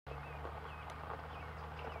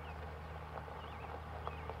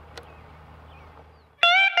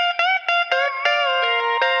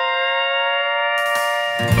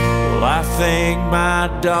think my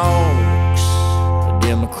dog's a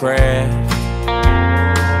Democrat,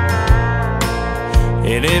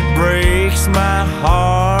 and it breaks my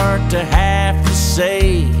heart to have to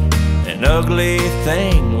say an ugly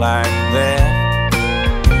thing like that.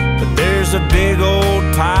 But there's a big old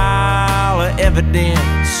pile of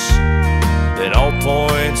evidence that all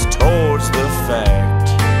points towards the fact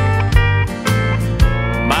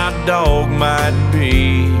my dog might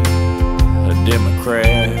be a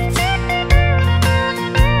Democrat.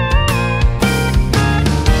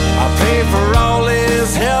 I pay for all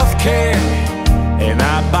his health care, and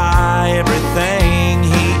I buy everything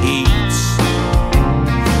he eats.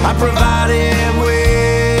 I provide him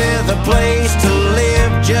with a place to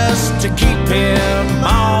live just to keep him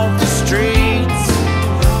off the streets.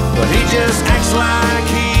 But he just acts like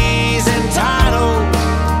he's entitled,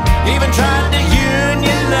 even tried to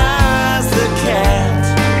unionize the cat.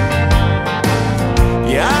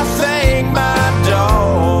 Yeah, I think my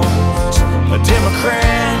dog's a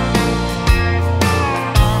Democrat.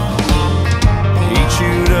 He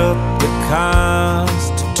chewed up the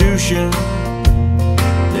Constitution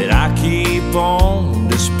that I keep on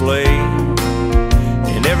display,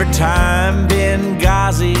 and every time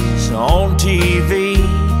Benghazi's on TV,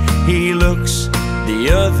 he looks the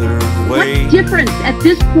other way. What difference at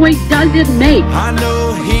this point does it make? I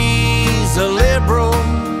know he's a liberal,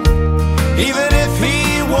 even if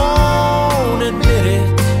he won't admit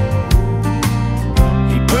it.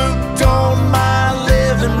 He pooped on my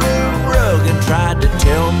living room rug and tried to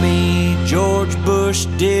tell me George Bush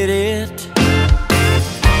did it.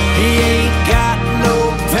 He ain't got no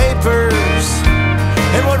papers,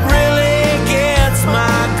 and what really gets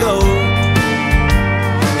my goat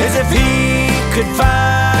is if he could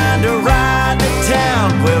find a ride to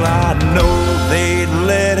town, well, I know they'd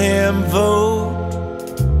let him vote.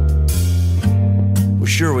 Well,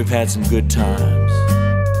 sure, we've had some good times,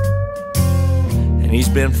 and he's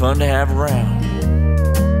been fun to have around.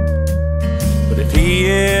 But if he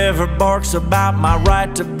ever barks about my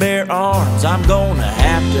right to bear arms, I'm gonna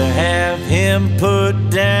have him put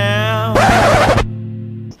down.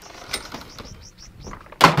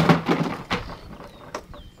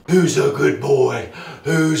 Who's a good boy?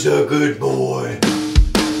 Who's a good boy?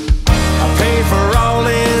 I pay for all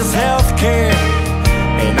his health care,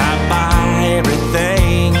 and I buy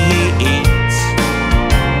everything he eats.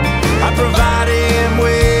 I provide him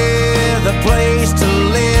with a place to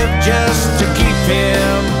live just to keep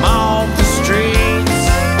him off the streets.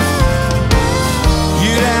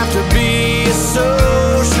 You'd have to be a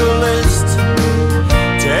socialist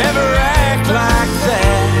to ever act like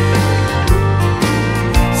that.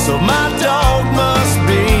 So my dog must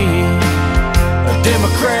be a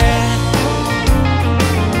Democrat.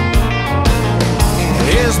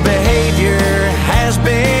 His behavior has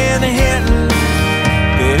been hinting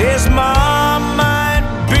that his mom might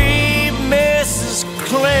be Mrs.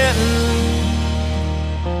 Clinton.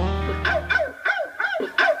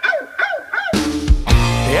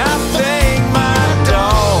 Yeah, I think my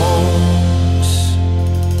dog's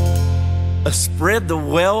a spread the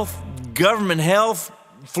wealth, government health,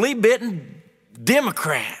 flea-bitten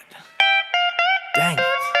Democrat.